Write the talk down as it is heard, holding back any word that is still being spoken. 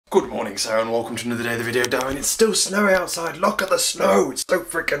Good morning, Sarah, and welcome to another day of the video, darling. It's still snowy outside. Look at the snow. It's so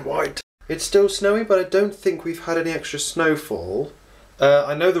freaking white. It's still snowy, but I don't think we've had any extra snowfall.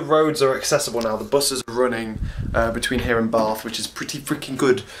 I know the roads are accessible now. The buses are running between here and Bath, which is pretty freaking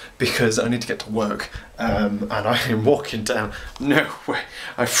good because I need to get to work. And I am walking down. No way.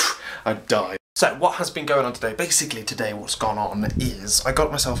 I died. So what has been going on today? Basically today what's gone on is I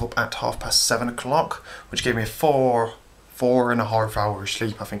got myself up at 7:30 o'clock, which gave me a 4.5 hours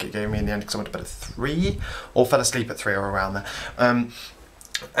sleep. I think it gave me in the end because I went to bed at 3 or fell asleep at 3 or around there.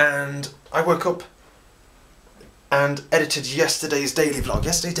 And I woke up and edited yesterday's daily vlog.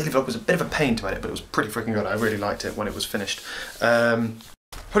 Yesterday's daily vlog was a bit of a pain to edit, but it was pretty freaking good. I really liked it when it was finished.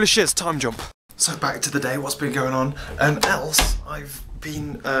 Holy shit, time jump. So back to the day, what's been going on? Else, I've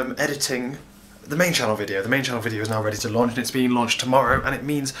been editing the main channel video. The main channel video is now ready to launch, and it's being launched tomorrow, and it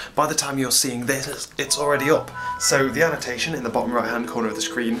means by the time you're seeing this, it's already up. So the annotation in the bottom right hand corner of the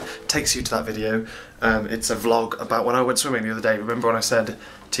screen takes you to that video. It's a vlog about when I went swimming the other day. Remember when I said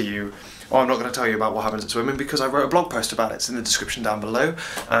to you, oh, I'm not going to tell you about what happens at swimming because I wrote a blog post about it. It's in the description down below,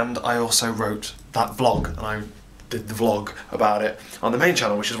 and I also wrote that vlog, and I did the vlog about it on the main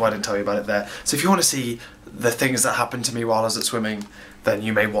channel, which is why I didn't tell you about it there. So if you want to see the things that happened to me while I was at swimming, then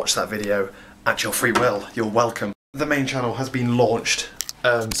you may watch that video at your free will. You're welcome. The main channel has been launched,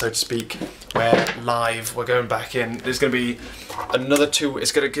 so to speak. We're live, we're going back in. There's going to be another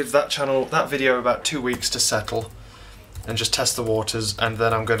it's going to give that channel, that video about 2 weeks to settle and just test the waters, and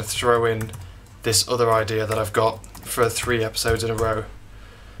then I'm going to throw in this other idea that I've got for 3 episodes in a row.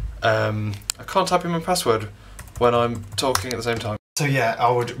 I can't type in my password when I'm talking at the same time. So yeah, I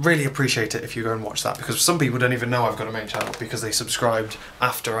would really appreciate it if you go and watch that, because some people don't even know I've got a main channel because they subscribed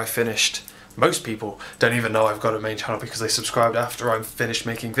after I finished. Most people don't even know I've got a main channel because they subscribed after I've finished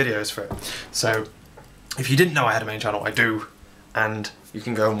making videos for it. So if you didn't know I had a main channel, I do, and you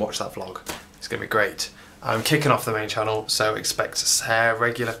can go and watch that vlog. It's going to be great. I'm kicking off the main channel, so expect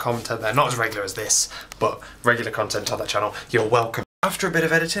regular content there. Not as regular as this, but regular content on that channel. You're welcome. After a bit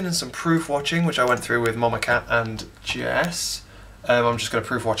of editing and some proof watching, which I went through with Mama Cat and Jess, I'm just going to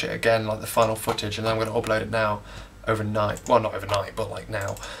proof watch it again, like the final footage, and then I'm going to upload it now overnight. Well, not overnight, but like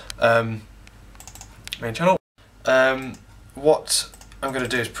now. Main channel. What I'm going to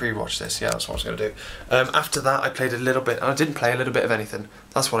do is pre-watch this. Yeah, that's what I was going to do. After that, I played a little bit. I didn't play a little bit of anything.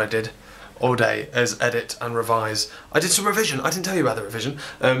 That's what I did all day, as edit and revise. I did some revision. I didn't tell you about the revision.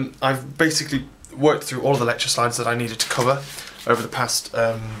 I've basically worked through all of the lecture slides that I needed to cover over the past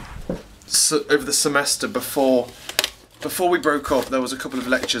over the semester before we broke up. There was a couple of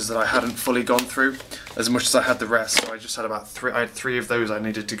lectures that I hadn't fully gone through as much as I had the rest, so I just had about 3. I had 3 of those I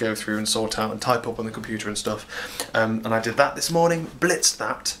needed to go through and sort out and type up on the computer and stuff. And I did that this morning, blitzed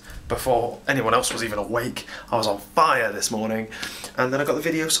that before anyone else was even awake. I was on fire this morning, and then I got the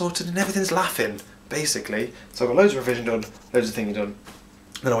video sorted and everything's laughing, basically. So I got loads of revision done, loads of thinking done.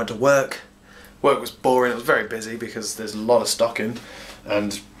 Then I went to work. Work was boring. It was very busy because there's a lot of stock in,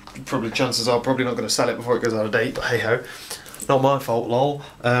 and probably chances are probably not going to sell it before it goes out of date, but hey ho, not my fault, lol.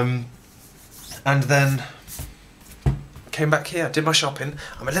 And then came back here, did my shopping.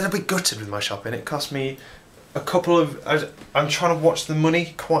 I'm a little bit gutted with my shopping. It cost me a couple of, I'm trying to watch the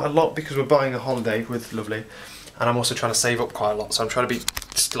money quite a lot because we're buying a holiday with Lovely, and I'm also trying to save up quite a lot, so I'm trying to be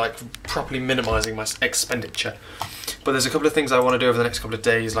just like properly minimising my expenditure. But there's a couple of things I want to do over the next couple of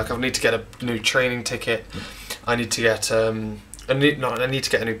days. Like I need to get a new training ticket. I need to get I need to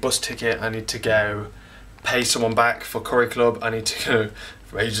get a new bus ticket. I need to go pay someone back for Curry Club. I need to go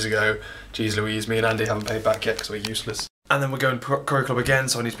from ages ago. Jeez Louise, me and Andy haven't paid back yet because we're useless. And then we're going to Curry Club again,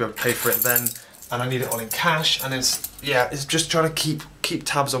 so I need to be able to pay for it then. And I need it all in cash. And it's just trying to keep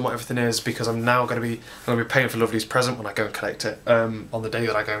tabs on what everything is, because I'm now going to be paying for Lovely's present when I go and collect it on the day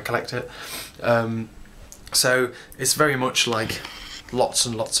that I go and collect it. So it's very much like lots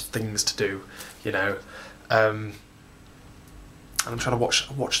and lots of things to do, you know. And I'm trying to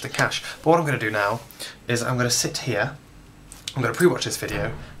watch the cash. But what I'm going to do now is I'm going to sit here, I'm going to pre-watch this video,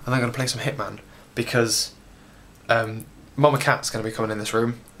 and then I'm going to play some Hitman, because Mama Cat's going to be coming in this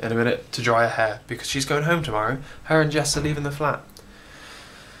room in a minute to dry her hair, because she's going home tomorrow. Her and Jess are leaving the flat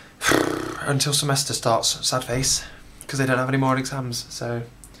until semester starts, sad face, because they don't have any more exams. So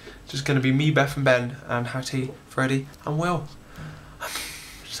just going to be me, Beth and Ben, and Hattie, Freddie and Will.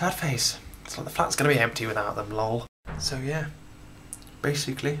 Sad face. It's like the flat's going to be empty without them, lol. So yeah,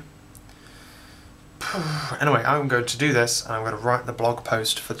 basically. Anyway, I'm going to do this, and I'm going to write the blog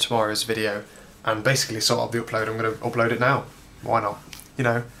post for tomorrow's video, and basically sort of the upload. I'm going to upload it now. Why not? You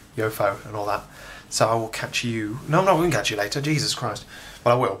know, YOFO and all that. So I will catch you. No, I'm not going to catch you later. Jesus Christ.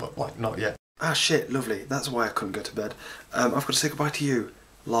 Well, I will, but like not yet. Ah shit, Lovely. That's why I couldn't go to bed. I've got to say goodbye to you.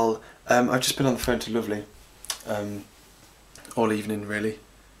 Lol. I've just been on the phone to Lovely all evening really,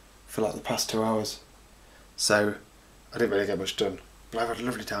 for like the past 2 hours. So I didn't really get much done, but I've had a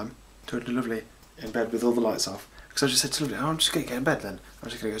lovely time. Totally lovely in bed with all the lights off. Because I just said to Lovely, oh, I'm just going to get in bed then. I'm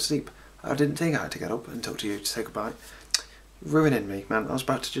just going to go to sleep. I didn't think I had to get up and talk to you to say goodbye. Ruining me, man. I was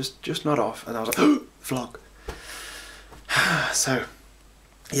about to just nod off and I was like, oh, vlog. So,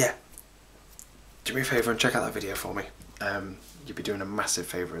 yeah. Do me a favour and check out that video for me. You'd be doing a massive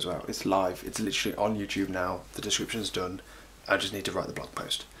favour as well. It's live. It's literally on YouTube now. The description's done. I just need to write the blog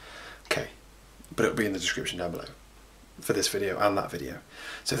post. Okay. But it'll be in the description down below for this video and that video.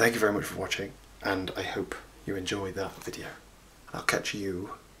 So thank you very much for watching, and I hope you enjoy that video. I'll catch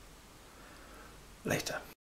you later.